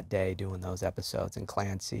specifically that day doing those episodes, and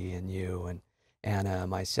Clancy and you and Anna and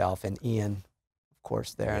myself and Ian, of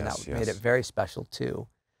course, there, and that made it very special too.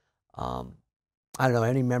 I don't know,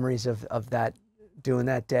 any memories of that, doing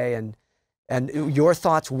that day, and your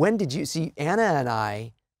thoughts? When did you see Anna and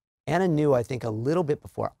I? Anna knew, I think, a little bit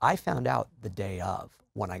before. I found out the day of,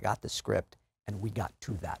 when I got the script and we got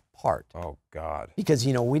to that part. Oh God! Because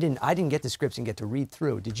you know, I didn't get the scripts and get to read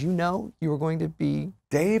through. Did you know you were going to be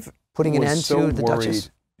putting an end to the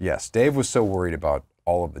Duchess? Yes, Dave was so worried about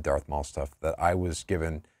all of the Darth Maul stuff that I was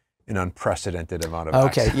given an unprecedented amount of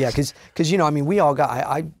access. Yeah, because you know, I mean, we all got.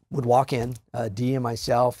 I would walk in, Dee and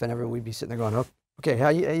myself, and we'd be sitting there going, "Oh,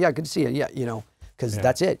 okay, yeah, good to see you." Yeah, you know, because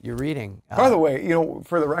that's it. You're reading. By the way, you know,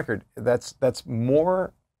 for the record, that's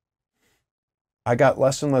more. I got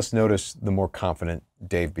less and less notice the more confident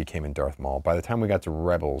Dave became in Darth Maul. By the time we got to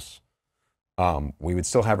Rebels, we would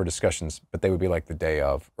still have our discussions, but they would be like the day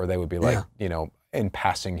of, or they would be like, you know, in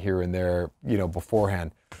passing here and there, you know,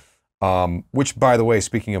 beforehand. Which, by the way,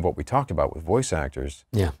 speaking of what we talked about with voice actors,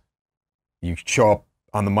 you show up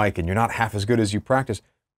on the mic and you're not half as good as you practice.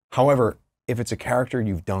 However, if it's a character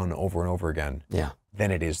you've done over and over again,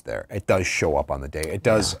 then it is there. It does show up on the day. It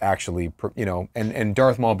does actually, you know, and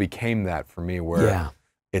Darth Maul became that for me where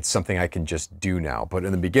it's something I can just do now. But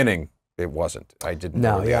in the beginning, it wasn't. I didn't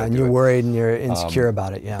know. And you're worried and you're insecure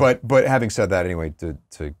about it, But having said that, anyway,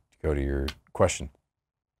 to go to your question,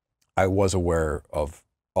 I was aware of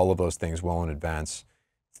all of those things well in advance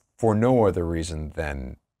for no other reason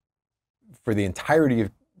than for the entirety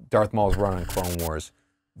of Darth Maul's run on Clone Wars,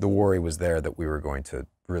 the worry was there that we were going to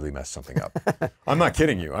really mess something up. I'm not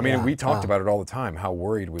kidding you. I mean, we talked about it all the time, how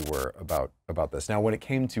worried we were about this. Now, when it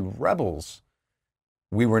came to Rebels,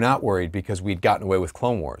 we were not worried because we'd gotten away with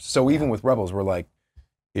Clone Wars. So even with Rebels, we're like,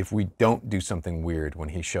 if we don't do something weird when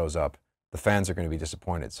he shows up, the fans are going to be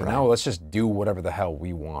disappointed. So now let's just do whatever the hell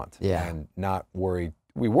we want and not worry.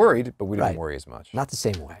 We worried, but we didn't worry as much. Not the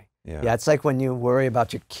same way. Yeah, it's like when you worry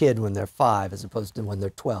about your kid when they're 5 as opposed to when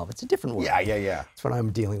they're 12. It's a different worry. Yeah. That's what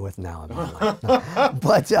I'm dealing with now in my life. No.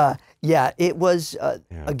 But yeah, it was,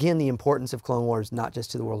 again, the importance of Clone Wars, not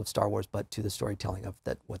just to the world of Star Wars, but to the storytelling of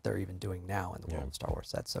what they're even doing now in the world of Star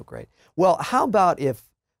Wars. That's so great. Well, how about if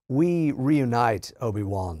we reunite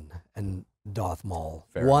Obi-Wan and Darth Maul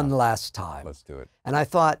one last time? Let's do it. And I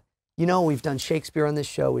thought, you know, we've done Shakespeare on this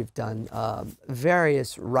show. We've done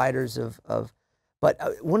various writers but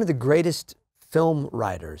one of the greatest film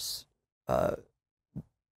writers,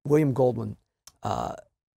 William Goldwyn,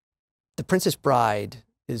 The Princess Bride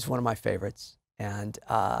is one of my favorites. And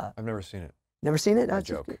I've never seen it. Never seen it? No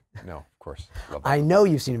joke. No, of course. Love that. I know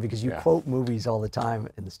you've seen it because you quote movies all the time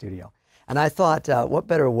in the studio. And I thought, what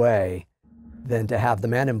better way than to have the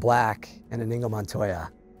Man in Black and Inigo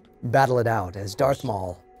Montoya battle it out as Darth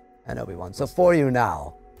Maul and Obi-Wan. So for you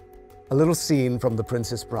now, a little scene from The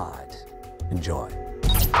Princess Bride. Enjoy.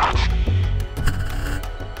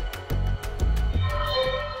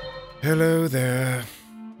 Hello there.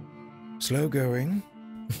 Slow going?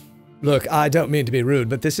 Look, I don't mean to be rude,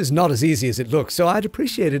 but this is not as easy as it looks, so I'd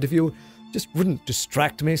appreciate it if you just wouldn't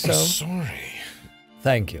distract me so. Sorry.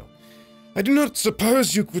 Thank you. I do not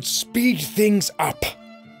suppose you could speed things up.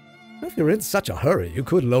 If you're in such a hurry, you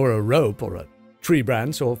could lower a rope or a tree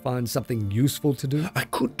branch or find something useful to do. I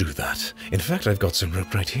could do that. In fact, I've got some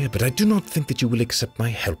rope right here, but I do not think that you will accept my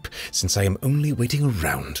help, since I am only waiting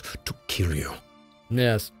around to kill you.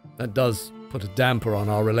 Yes, that does put a damper on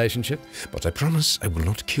our relationship. But I promise I will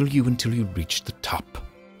not kill you until you reach the top.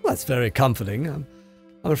 Well, that's very comforting. I'm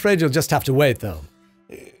afraid you'll just have to wait, though.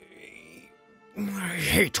 I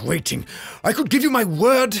hate waiting. I could give you my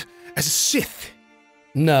word as a Sith.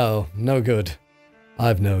 No good.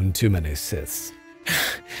 I've known too many Siths.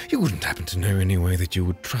 You wouldn't happen to know any way that you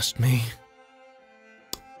would trust me?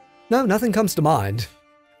 No, nothing comes to mind.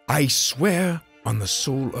 I swear on the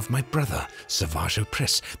soul of my brother, Savage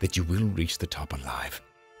Opress, that you will reach the top alive.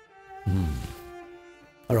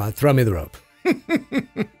 All right, throw me the rope.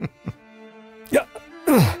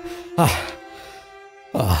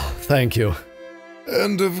 Thank you.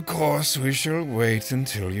 And of course, we shall wait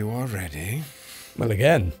until you are ready. Well,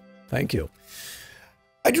 again, thank you.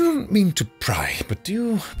 I do not mean to pry, but do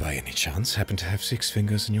you, by any chance, happen to have 6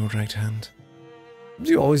 fingers in your right hand?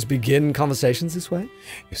 Do you always begin conversations this way?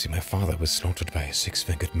 You see, my father was slaughtered by a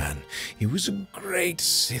 6-fingered man. He was a great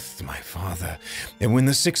Sith, my father. And when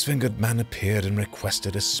the 6-fingered man appeared and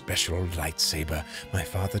requested a special lightsaber, my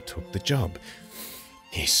father took the job.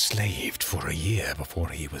 He slaved for a year before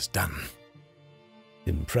he was done.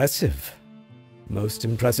 Impressive. Most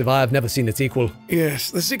impressive. I have never seen its equal. Yes,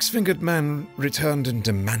 the 6-fingered man returned and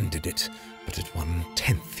demanded it, but at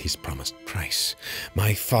 1/10 his promised price.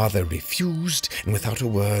 My father refused, and without a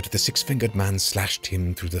word, the 6-fingered man slashed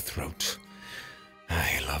him through the throat.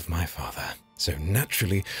 I love my father, so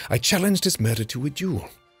naturally I challenged his murder to a duel.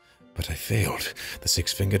 But I failed. The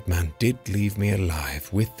 6-fingered man did leave me alive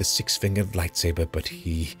with the 6-fingered lightsaber, but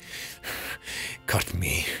he cut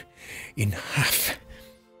me in half.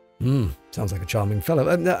 Sounds like a charming fellow.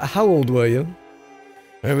 How old were you?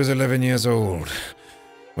 I was 11 years old.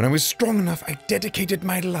 When I was strong enough, I dedicated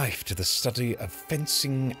my life to the study of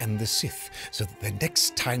fencing and the Sith, so that the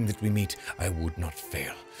next time that we meet, I would not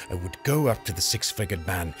fail. I would go up to the 6-fingered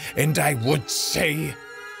man, and I would say,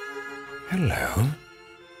 "Hello,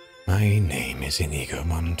 my name is Inigo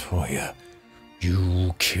Montoya.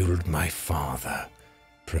 You killed my father.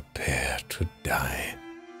 Prepare to die."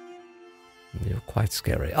 You're quite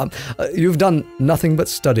scary. You've done nothing but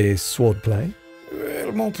study swordplay?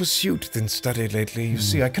 Well, more pursuit than study lately. You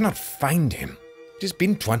see, I cannot find him. It has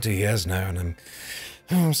been 20 years now, and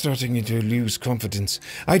I'm starting to lose confidence.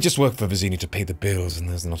 I just work for Vizzini to pay the bills, and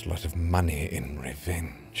there's not a lot of money in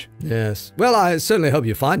revenge. Yes. Well, I certainly hope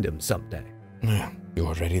you find him someday.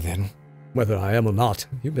 You're ready then? Whether I am or not,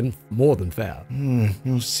 you've been more than fair.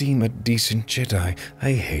 You seem a decent Jedi.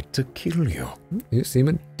 I hate to kill you. You seem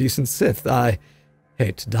a decent Sith. I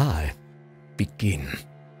hate to die. Begin.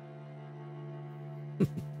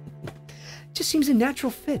 Just seems a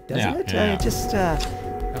natural fit, doesn't it? Yeah.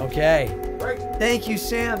 Okay. Thank you,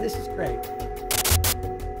 Sam. This is great.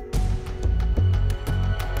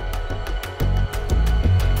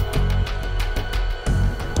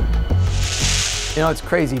 You know, it's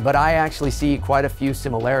crazy, but I actually see quite a few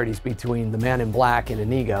similarities between the Man in Black and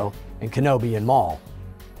Inigo and Kenobi and Maul.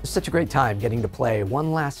 It's such a great time getting to play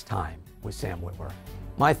one last time with Sam Witwer.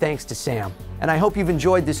 My thanks to Sam, and I hope you've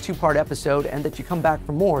enjoyed this two-part episode and that you come back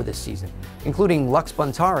for more this season, including Lux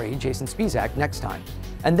Buntari, Jason Spizak next time,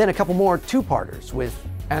 and then a couple more two-parters with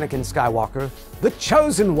Anakin Skywalker, the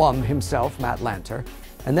Chosen One himself, Matt Lanter,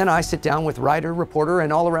 and then I sit down with writer, reporter,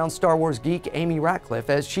 and all-around Star Wars geek Amy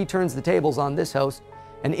Ratcliffe as she turns the tables on this host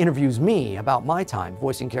and interviews me about my time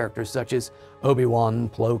voicing characters such as Obi-Wan,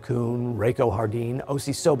 Plo Koon, Reiko Hardeen,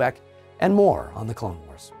 Osi Sobek, and more on the Clone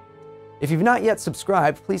Wars. If you've not yet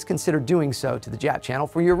subscribed, please consider doing so to the JAT Channel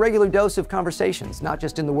for your regular dose of conversations, not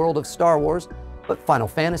just in the world of Star Wars, but Final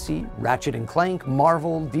Fantasy, Ratchet & Clank,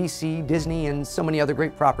 Marvel, DC, Disney, and so many other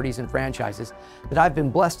great properties and franchises that I've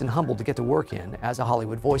been blessed and humbled to get to work in as a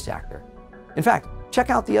Hollywood voice actor. In fact,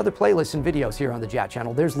 check out the other playlists and videos here on the JAT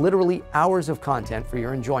Channel. There's literally hours of content for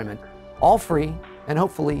your enjoyment, all free and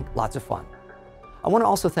hopefully lots of fun. I want to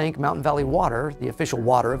also thank Mountain Valley Water, the official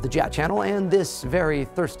water of the JAT Channel, and this very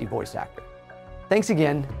thirsty voice actor. Thanks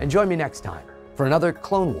again, and join me next time for another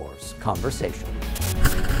Clone Wars conversation.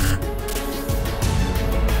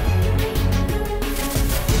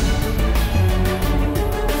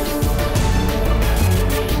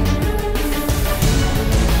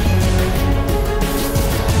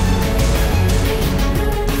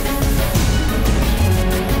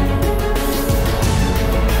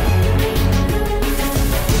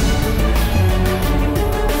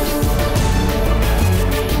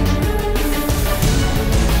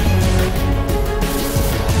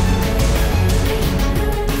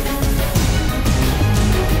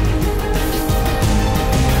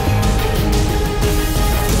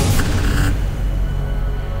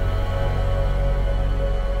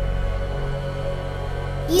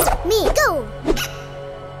 Me, go!